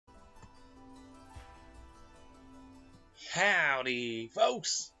Howdy,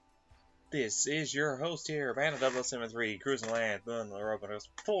 folks! This is your host here, Banner 0073, cruising land, on the road,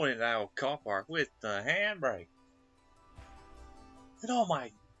 pulling it out of car park with the handbrake. And oh my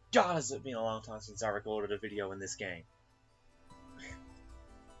god, has it been a long time since I recorded a video in this game.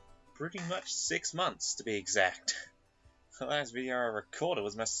 Pretty much 6 months, to be exact. The last video I recorded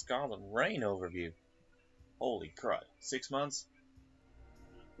was my Scarlet Rain overview. Holy crud, 6 months?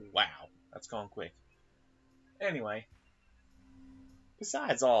 Wow, that's gone quick. Anyway,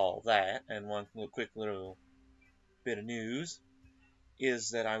 besides all that, and one quick little bit of news, is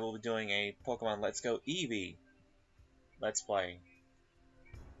that I will be doing a Pokemon Let's Go Eevee Let's Play.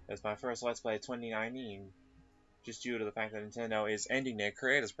 It's my first Let's Play of 2019, just due to the fact that Nintendo is ending their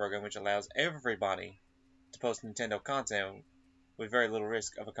Creators Program, which allows everybody to post Nintendo content with very little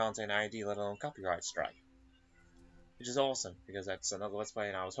risk of a content ID, let alone copyright strike. Which is awesome, because that's another Let's Play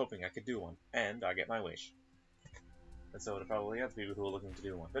and I was hoping I could do one, and I get my wish. And so there are probably other people who are looking to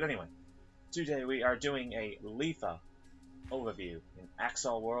do one. But anyway, today we are doing a Leafa overview in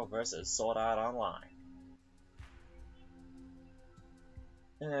Accel World vs. Sword Art Online.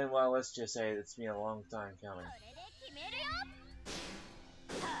 And well, let's just say it's been a long time coming.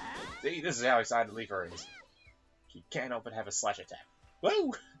 See, this is how excited Leafa is. She can't help but have a slash attack.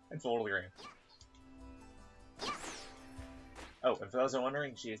 Woo! And fall to the ground. Oh, and for those who are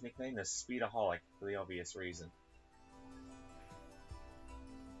wondering, she is nicknamed the Speedaholic for the obvious reason.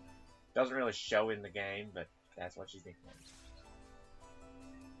 Doesn't really show in the game, but that's what she's nicknamed.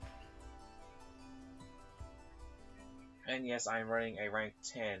 And yes, I'm running a rank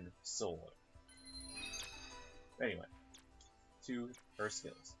 10 sword. Anyway, to her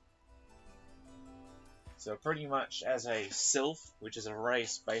skills. So pretty much as a Sylph, which is a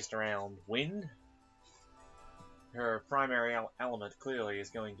race based around wind, her primary element clearly is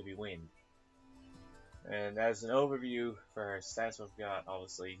going to be wind. And as an overview for her stats, we've got,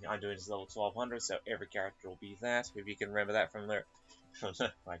 obviously, I'm doing this level 1200, so every character will be that. If you can remember that from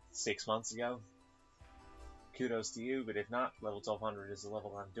like 6 months ago, kudos to you. But if not, level 1200 is the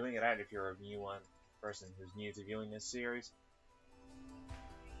level I'm doing it at if you're a new person who's new to viewing this series.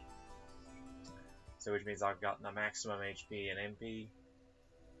 So which means I've gotten a maximum HP and MP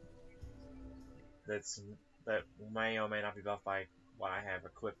that may or may not be buffed by what I have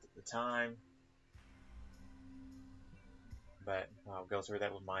equipped at the time. But I'll go through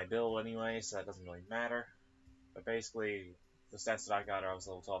that with my build anyway, so that doesn't really matter. But basically, the stats that I got are I was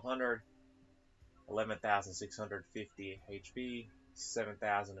level 1200, 11,650 HP,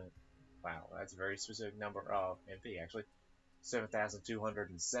 7,000, wow, that's a very specific number of MP actually,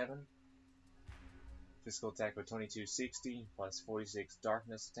 7,207. Physical attack with 2260, plus 46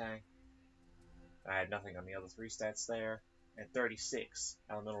 darkness attack. I had nothing on the other 3 stats there, and 36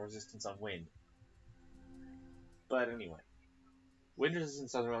 elemental resistance on wind. But anyway. Wind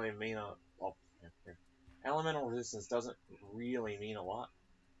resistance doesn't really mean elemental resistance doesn't really mean a lot.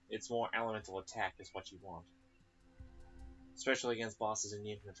 It's more elemental attack is what you want. Especially against bosses in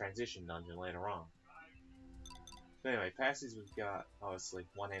the Infinite Transition dungeon later on. So anyway, passives we've got, obviously,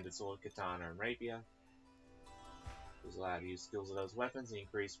 one-handed sword, katana, and rapier. Which allow you to use skills of those weapons and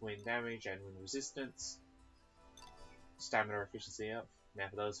increase wind damage and wind resistance. Stamina efficiency up. Now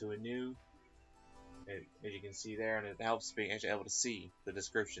for those who are new, as you can see there, and it helps being actually able to see the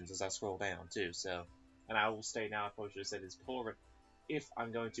descriptions as I scroll down too. So, and I will state now, I probably should have said this before, but if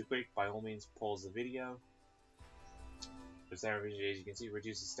I'm going too quick, by all means pause the video. The stamina efficiency, as you can see,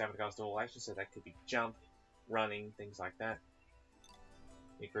 reduces stamina cost to all actions, so that could be jump, running, things like that.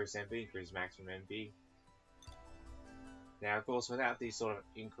 Increase MP, increase maximum MP. Now, of course, without these sort of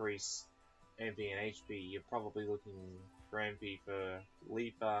increase MP and HP, you're probably looking for MP for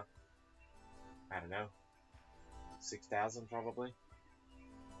Leafa, I don't know, 6,000 probably.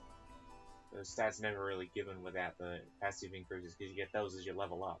 The stats never really given without the passive increases because you get those as you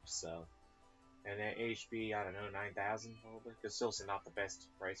level up. So, and then HP, I don't know, 9,000 probably, because still not the best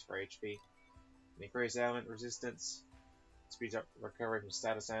race for HP. Increase element resistance, speeds up recovery from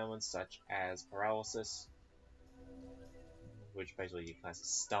status ailments such as paralysis, which basically you class as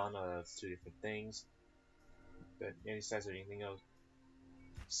stun. That's 2 different things. But any stats or anything else,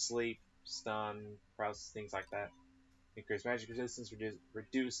 sleep, stun, paralysis, things like that. Increased magic resistance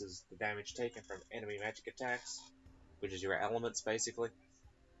reduces the damage taken from enemy magic attacks, which is your elements basically.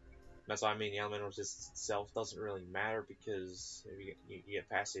 That's what I mean. The elemental resistance itself doesn't really matter because if you get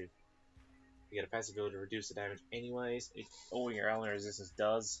passive, you get a passive ability to reduce the damage anyways. All your elemental resistance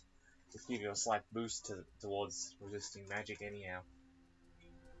does is give you a slight boost towards resisting magic anyhow.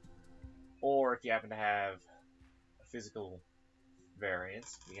 Or if you happen to have a physical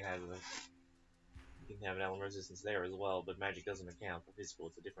variance, you can can have an element resistance there as well, but magic doesn't account for physical.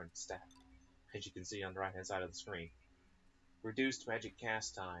 It's a different stat, as you can see on the right hand side of the screen. Reduced magic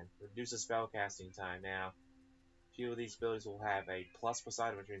cast time. Reduces spell casting time. Now, few of these abilities will have a plus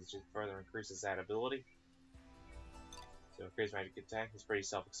beside it, which means it further increases that ability. So increased magic attack is pretty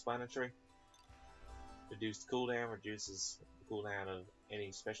self-explanatory. Reduced cooldown reduces the cooldown of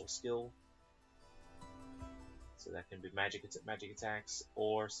any special skill. So that can be magic attacks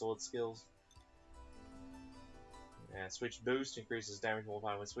or sword skills. Switch boost increases damage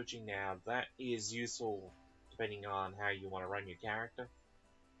multiplier when switching. Now that is useful depending on how you want to run your character.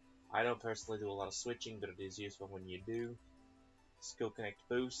 I don't personally do a lot of switching, but it is useful when you do. Skill Connect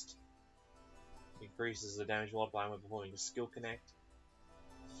boost increases the damage multiplier when performing a Skill Connect.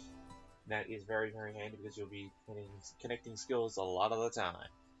 That is very, very handy because you'll be connecting skills a lot of the time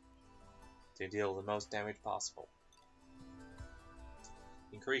to deal the most damage possible.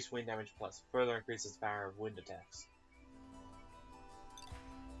 Increased wind damage plus further increases the power of wind attacks.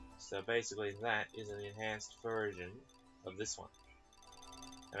 So basically that is an enhanced version of this one.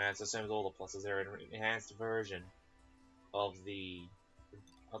 I mean, it's the same as all the pluses. They're an enhanced version of the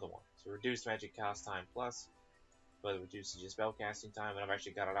other one. So reduced magic cast time plus further reduces your spell casting time, and I've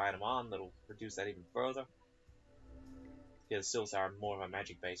actually got an item on that'll reduce that even further. Because still are more of a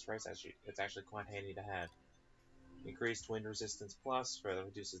magic based race, it's actually quite handy to have. Increased wind resistance plus further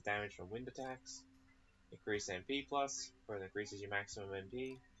reduces damage from wind attacks. Increased MP plus further increases your maximum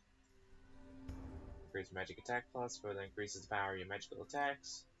MP. Increased magic attack plus further increases the power of your magical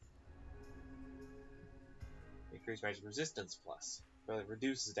attacks. Increased magic resistance plus further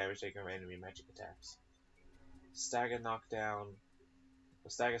reduces damage taken from enemy magic attacks. Stagger knockdown, or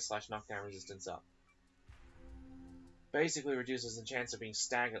stagger/knockdown resistance up. Basically reduces the chance of being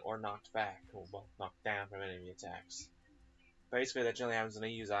staggered or knocked back, or well, knocked down from enemy attacks. Basically that generally happens when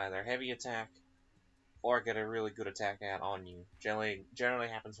they use either heavy attack or get a really good attack out on you. Generally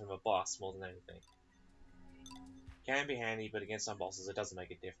happens from a boss more than anything. Can be handy, but against some bosses it doesn't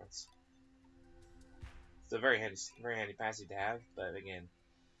make a difference. It's a very handy passive to have, but again,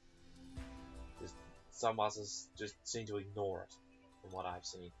 some bosses just seem to ignore it, from what I've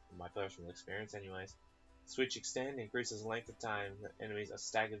seen, from my personal experience anyways. Switch Extend increases the length of time that enemies are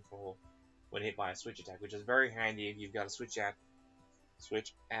staggered for when hit by a switch attack, which is very handy if you've got to switch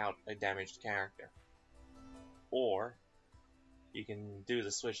out a damaged character. Or, you can do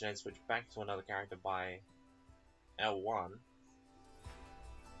the switch and then switch back to another character by L1, and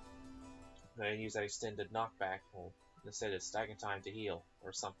then use that extended knockback, or instead of stagger time to heal,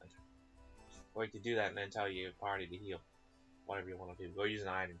 or something. Or you can do that and then tell your party to heal. Whatever you want to do. Or use an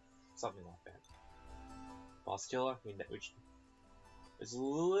item. Something like that. Boss Killer, which is a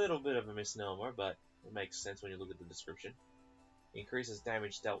little bit of a misnomer, but it makes sense when you look at the description. Increases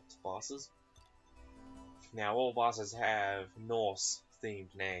damage dealt to bosses. Now, all bosses have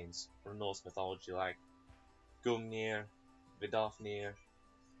Norse-themed names from Norse mythology, like Gungnir, Vidofnir,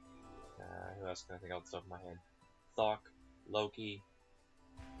 who else can I think off the top of my head? Thok, Loki,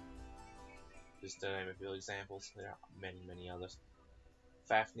 just to name a few examples. There are many, many others.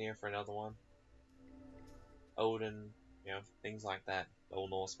 Fafnir for another one. Odin, things like that. Old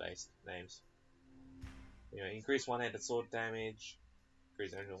Norse-based names. Increase one-handed sword damage.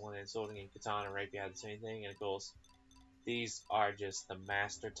 Increase one-handed sword and katana and rapier have the same thing. And of course, these are just the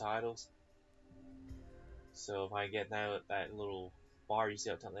master titles. So if I get now that little bar you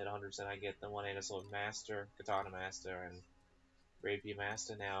see up top, that 100%, I get the one-handed sword master, katana master, and rapier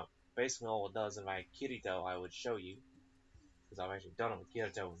master. Now, basically all it does, if I had Kirito, I would show you, because I've actually done it with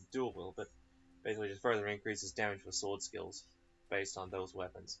Kirito and Dual Wield, but basically just further increases damage for sword skills based on those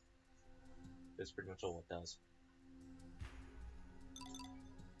weapons. That's pretty much all it does.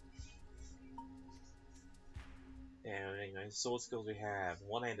 And anyway, sword skills we have.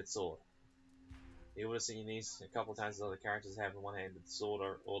 One-handed sword. You would have seen these a couple of times with other characters have a one-handed sword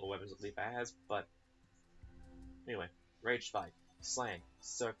or all the weapons that Leafa has, but anyway, Rage Spike, Slang,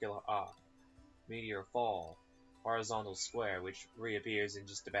 Circular Arc, Meteor Fall, Horizontal Square, which reappears in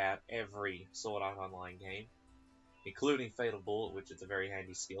just about every Sword Art Online game, including Fatal Bullet, which is a very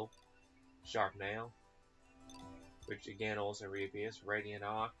handy skill, Sharp Nail, which again also reappears, Radiant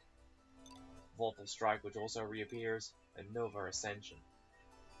Arc, Vorpal Strike, which also reappears, and Nova Ascension.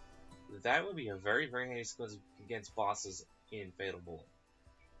 That would be a very, very handy skill against bosses in Fatal Bullet.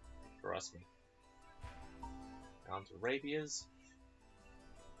 Trust me. On to Rapiers,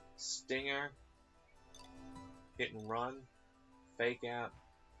 Stinger, Hit and Run, Fake Out,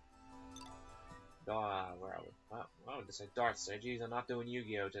 where are we? Well, I would just say Dart Stage. Geez, I'm not doing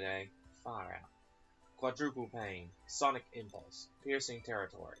Yu-Gi-Oh! Today. Far Out. Quadruple Pain, Sonic Impulse, Piercing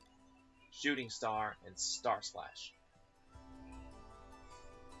Territory, Shooting Star, and Star Slash.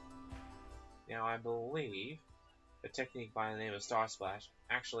 Now I believe the technique by the name of Star Splash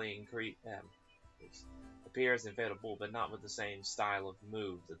actually appears in Fatal Bull, but not with the same style of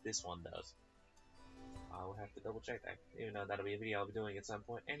move that this one does. I will have to double check that, even though that'll be a video I'll be doing at some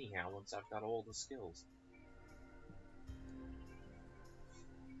point anyhow, once I've got all the skills.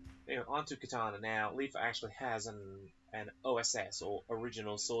 Anyway, onto Katana now. Leafa actually has an OSS, or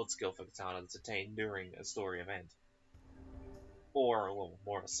Original Sword Skill for Katana, that's attained during a story event. Or, well,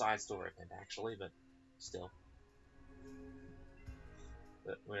 more of a side story event actually, but still.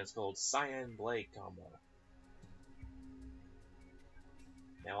 But when it's called Cyan Blade Combo.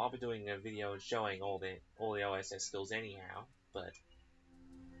 Now I'll be doing a video showing all the OSS skills anyhow, but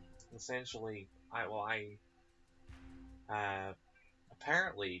essentially I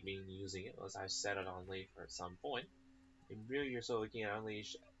apparently been using it, as I said it on Leafa at some point. Imbue your soul can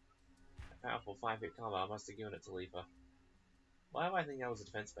unleash a powerful 5-hit combo. I must have given it to Leafa. Why do I think that was a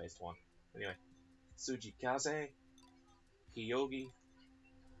defense-based one? Anyway, Tsujikaze, Kyogi,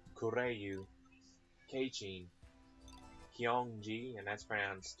 Kureyu, Keichin, Kyongji, and that's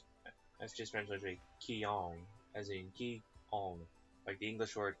just pronounced literally Kyong, as in Ki-ong, like the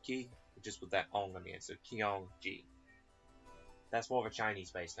English word ki, just with that ong on the end, so Kyongji. That's more of a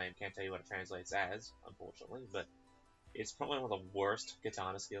Chinese-based name, can't tell you what it translates as, unfortunately, but it's probably one of the worst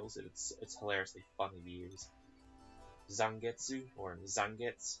katana skills. It's hilariously funny to use. Zangetsu, or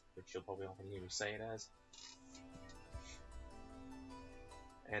Zangetsu, which you'll probably often hear me say it as.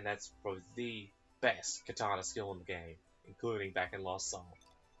 And that's probably the best katana skill in the game, including back in Lost Song.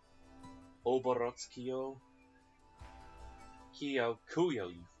 Oborotsukiyo. Kiyo Kuyo,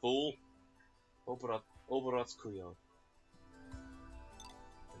 you fool! Oborotsukuyo.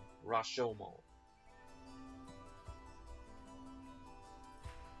 Rashomo.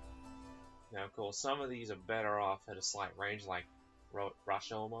 Now, of course, some of these are better off at a slight range, like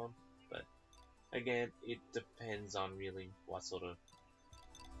Rashomon, but again, it depends on really what sort of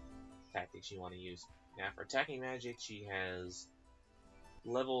tactics you want to use. Now, for attacking magic, she has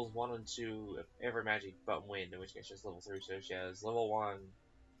levels 1 and 2 of every magic but wind, in which case she's level 3, so she has level 1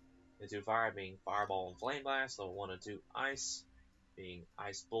 and 2 fire, being Fireball and Flame Blast, level 1 and 2 ice, being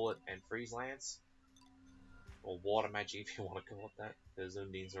Ice Bullet and Freeze Lance, or water magic if you want to call it that, because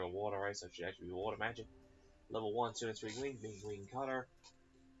Undines are a water race, so it should actually be water magic. Level 1, 2, and 3 Wing, being Wing Cutter.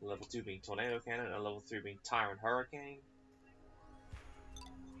 Level 2 being Tornado Cannon, and level 3 being Tyrant Hurricane.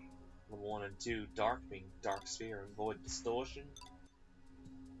 Level 1 and 2 Dark, being Dark Sphere and Void Distortion.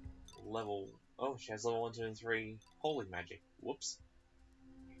 She has level 1, 2, and 3 Holy Magic. Whoops.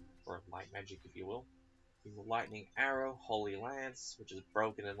 Or Light Magic, if you will. Lightning Arrow, Holy Lance, which is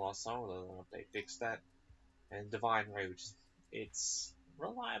broken in Lost Song, although they fixed that. And Divine Ray, which is, it's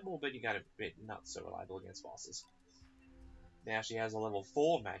reliable, but you gotta be not so reliable against bosses. Now she has a level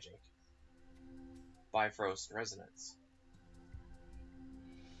 4 magic, Bifrost Resonance.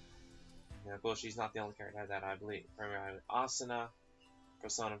 Now, of course, she's not the only character that I believe. Asuna,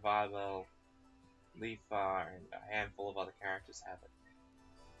 Persona 5L, Leafa, and a handful of other characters have it.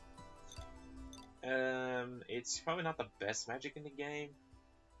 It's probably not the best magic in the game,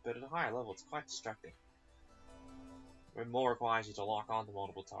 but at a higher level, it's quite destructive. It more requires you to lock onto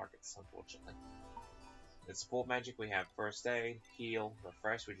multiple targets, unfortunately. In support magic, we have First Aid, Heal,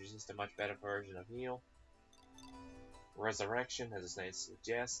 Refresh, which is just a much better version of Heal. Resurrection, as its name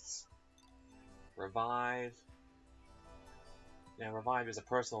suggests. Revive. Now, Revive is a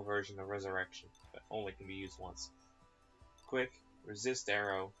personal version of Resurrection, but only can be used once. Quick, Resist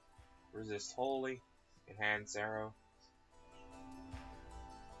Arrow, Resist Holy, Enhance Arrow.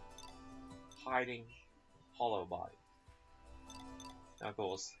 Hiding, Hollow Body. Now, of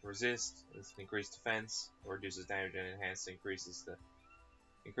course, Resist is increased defense, or reduces damage, and Enhance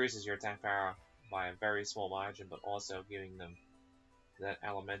increases your attack power by a very small margin, but also giving them that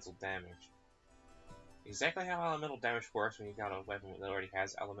elemental damage. Exactly how elemental damage works when you got a weapon that already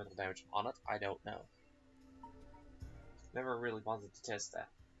has elemental damage on it, I don't know. Never really bothered to test that.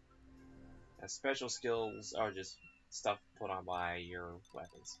 Now, special skills are just stuff put on by your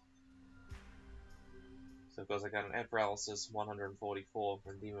weapons. So, of course, I got an Paralysis 144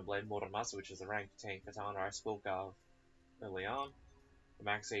 from Demon Blade Muramasa, which is the rank 10 katana I spoke of early on. The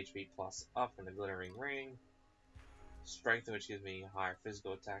max HP plus up from the Glittering Ring. Strength, which gives me a higher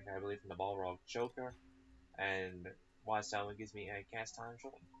physical attack, I believe, from the Balrog Choker. And Wise Talent gives me a cast time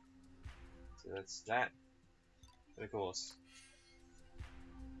shorten. So that's that. And of course,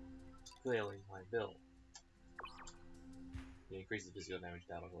 clearly my build. It increases physical damage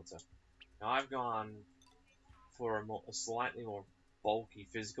down a little. Now I've gone for a slightly more bulky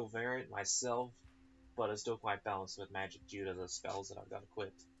physical variant myself, but it's still quite balanced with magic due to the spells that I've got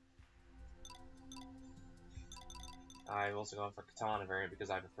equipped. I've also gone for katana variant because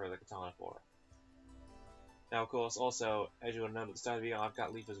I prefer the katana for it. Now, of course, also, as you would know at the start of the video, I've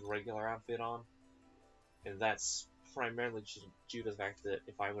got Leafa's regular outfit on, and that's primarily due to the fact that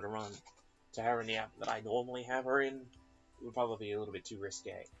if I were to run to her in the outfit that I normally have her in, it would probably be a little bit too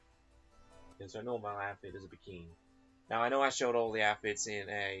risque. Because her normal outfit is a bikini. Now, I know I showed all the outfits in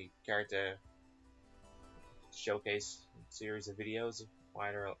a character showcase series of videos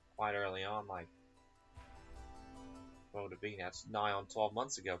quite early on, like, what would it be now? It's nigh on 12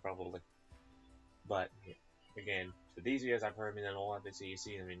 months ago, probably. But, again, for these videos, I've heard them in all outfits, so you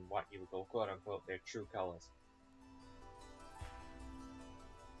see them in what you would call, quote-unquote, their true colors.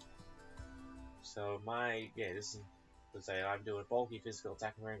 So, this is, let's say, I'm doing a bulky physical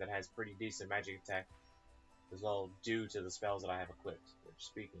attack variant that has pretty decent magic attack as well, due to the spells that I have equipped. Which,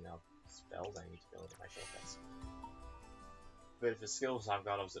 speaking of spells, I need to go into my shortcuts. But for skills, I've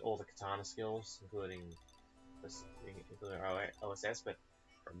got obviously all the katana skills, including OSS, but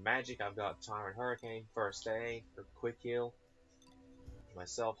for magic, I've got Tyrant Hurricane, First Aid, for Quick Heal,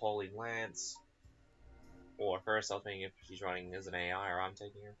 myself, Holy Lance, or first I was thinking if she's running as an AI or I'm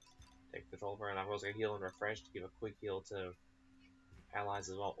taking her, take control of her, and I've also got Heal and Refresh to give a quick heal to allies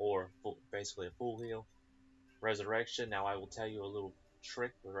as well, or basically a full heal. Resurrection, now I will tell you a little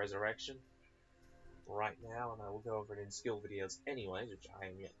trick with Resurrection right now, and I will go over it in skill videos anyways, which I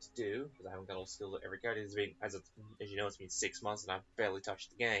am yet to do, because I haven't got all skills of every character. As you know, it's been 6 months and I've barely touched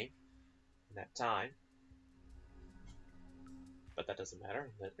the game in that time. But that doesn't matter,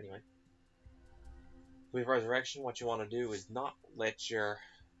 but anyway. With Resurrection, what you want to do is not let your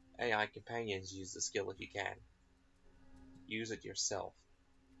AI companions use the skill if you can. Use it yourself.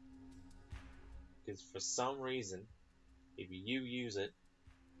 Because for some reason, if you use it,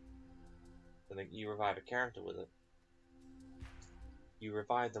 then you revive a character with it, you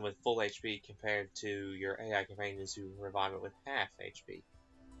revive them with full HP compared to your AI companions who revive it with half HP.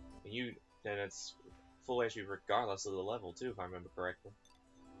 And then it's full HP regardless of the level too, if I remember correctly.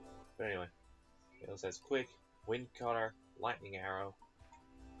 But anyway, it also says Quick, Wind Cutter, Lightning Arrow,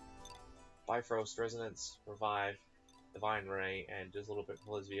 Bifrost Resonance, Revive, Divine Ray, and just a little bit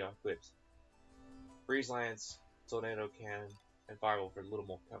for his VR equipped. Breeze Lance, Tornado Cannon, and Fireball for a little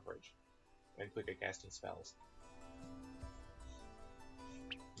more coverage, and quicker casting spells.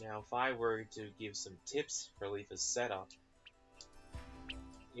 Now, if I were to give some tips for Leafa's setup,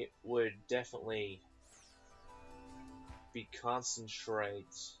 it would definitely be concentrate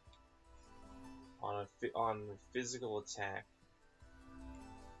on physical attack,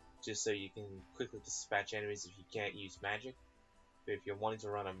 just so you can quickly dispatch enemies if you can't use magic. But if you're wanting to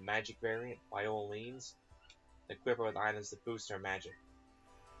run a magic variant, by all means, equip her with items that boost her magic.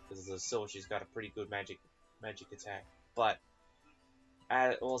 Because as a Silver, she's got a pretty good magic attack. But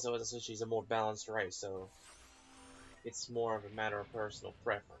also, as I said, she's a more balanced race, so it's more of a matter of personal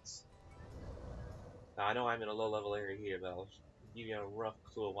preference. Now, I know I'm in a low-level area here, but I'll give you a rough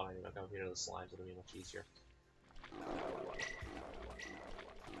clue of what I mean. I'll come here to the slimes, it'll be much easier.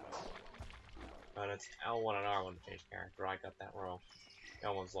 But it's L1 and R1 to change character. I got that wrong.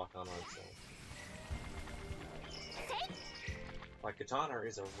 L1's locked on its own. Like, Katana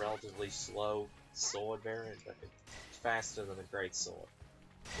is a relatively slow sword variant, but it's faster than a great sword.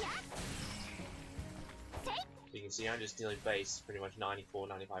 You can see I'm just dealing base pretty much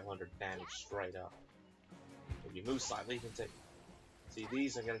 9,500 damage straight up. If you move slightly, you can take. See,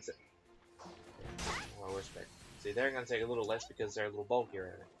 these are gonna take. Well, respect. See, they're gonna take a little less because they're a little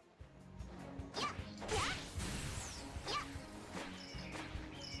bulkier.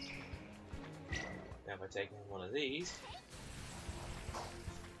 Now, if I take one of these,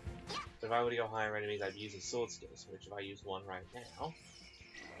 so if I were to go higher enemies, I'd be using sword skills, which if I use one right now.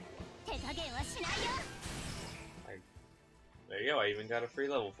 There you go, I even got a free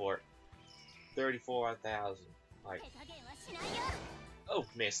level for it. 34,000. Like, oh,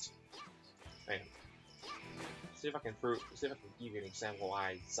 missed. Hang on. See if I can give you an example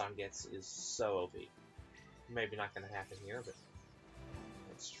why Zangetsu is so OP. Maybe not gonna happen here, but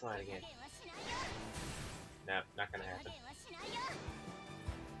let's try it again. Nope, not gonna happen.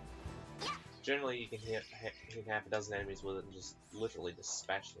 Generally, you can hit half a dozen enemies with it and just literally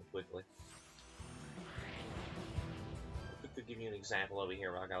dispatch them quickly. I could give you an example over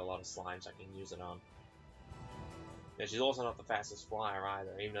here where I got a lot of slimes I can use it on. And she's also not the fastest flyer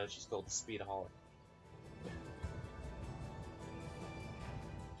either, even though she's called the Speedaholic.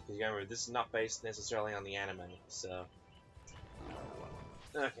 Because remember, this is not based necessarily on the anime, so...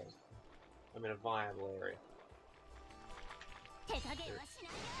 Okay. I'm in a viable area.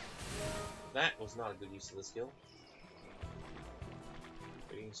 That was not a good use of the skill.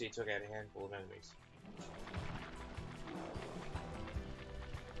 But you can see it took out a handful of enemies.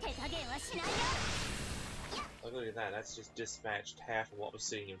 Oh, look at that, that's just dispatched half of what was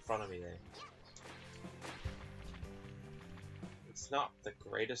sitting in front of me there. It's not the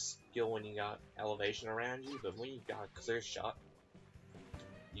greatest skill when you got elevation around you, but when you got a clear shot,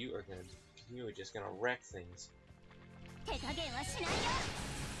 you are just gonna wreck things.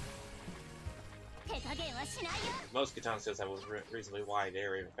 Most katana skills have a reasonably wide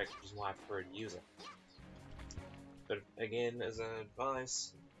area of effect, which is why I prefer to use it. But again, as an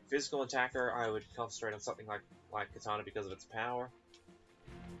advice, physical attacker, I would concentrate on something like katana because of its power.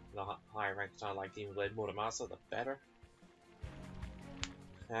 The higher rank katana like Demon Blade Muramasa, the better.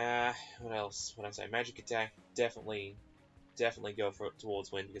 What else? What I say? Magic attack, definitely go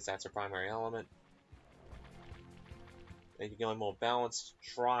towards wind because that's her primary element. And if you're going more balanced,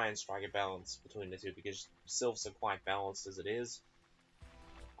 try and strike a balance between the two because Sylphs are quite balanced as it is.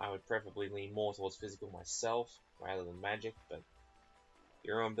 I would preferably lean more towards physical myself rather than magic, but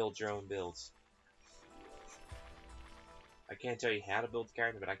your own builds. I can't tell you how to build the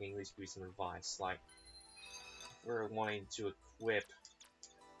character, but I can at least give you some advice. Like, if we're wanting to equip,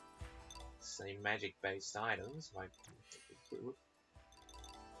 say, magic-based items, like you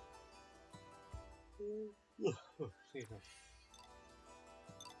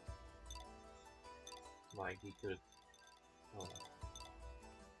could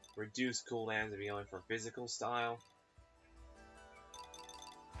reduce cooldowns if you're going for physical style.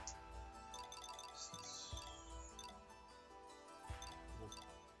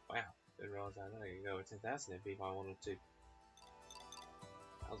 Wow, didn't realize that. I could go with 10,000 MP if I wanted to.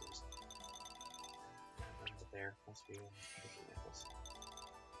 Wowzers. There must be a necklace.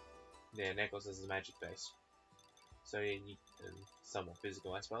 Yeah, necklaces is magic based. So yeah, and somewhat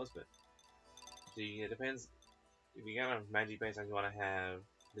physical, I suppose, but see, it depends. If you're gonna have magic based, you want to have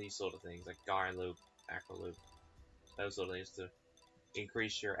these sort of things like Guard Loop, Aqua Loop, those sort of things to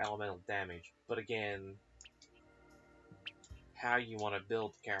increase your elemental damage. But again, how you want to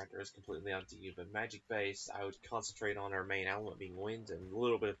build the character is completely up to you. But magic based, I would concentrate on her main element being wind and a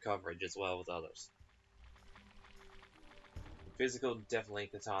little bit of coverage as well with others. Physical, definitely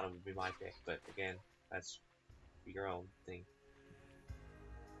katana would be my pick, but again, that's your own thing.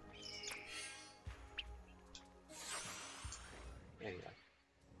 Anyway.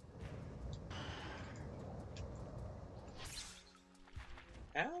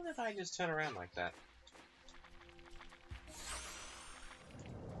 How did I just turn around like that?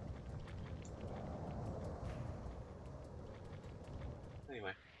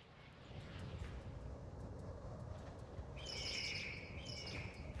 Anyway.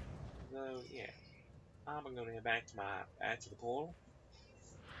 So, yeah. I'm going to go back to the portal.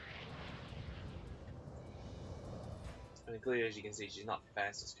 And clearly, as you can see, she's not the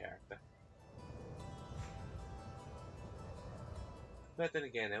fastest character. But then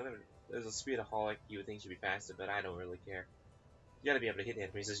again, there's a speedaholic, you would think she'd be faster, but I don't really care. You gotta be able to hit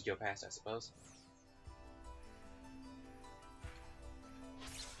enemies as you go past, I suppose.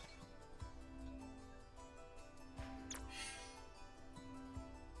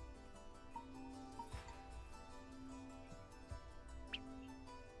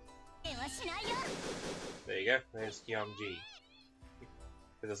 There you go, there's Kyung-ji.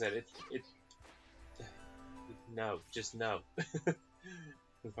 As I said, no, just no.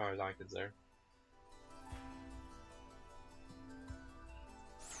 As far as I'm concerned.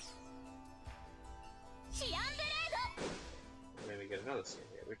 Maybe we get another skin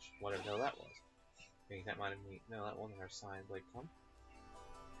here, which whatever the hell that was. I think that might have been, no, that wasn't our Scion Blade Clump.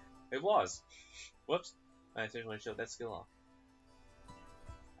 It was! Whoops! I intentionally showed that skill off.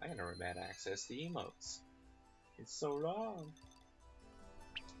 I got never bad access to emotes. It's so long.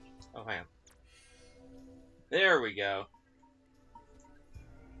 Oh, hang on. There we go.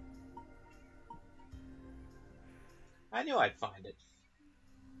 I knew I'd find it.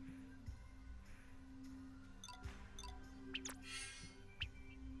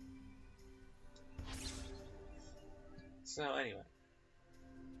 So anyway,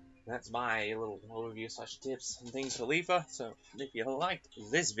 that's my little overview / tips and things for Leafa. So if you liked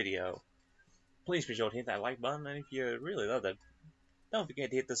this video, please be sure to hit that like button, and if you really loved it, don't forget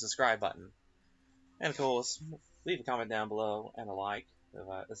to hit the subscribe button. And of course, leave a comment down below and a like.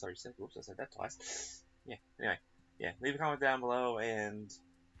 Sorry, whoops, I said that twice. Yeah, anyway. Yeah, leave a comment down below, and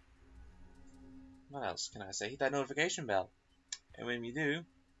what else can I say? Hit that notification bell. And when you do,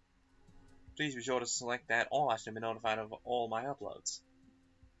 please be sure to select that all so to be notified of all my uploads.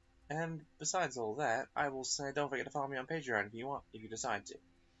 And besides all that, I will say don't forget to follow me on Patreon if you decide to.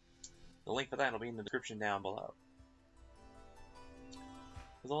 The link for that will be in the description down below.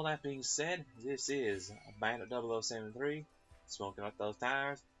 With all that being said, this is Bandit 0073, smoking up those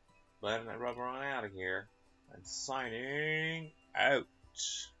tires, letting that rubber on out of here, and signing out.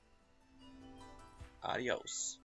 Adios.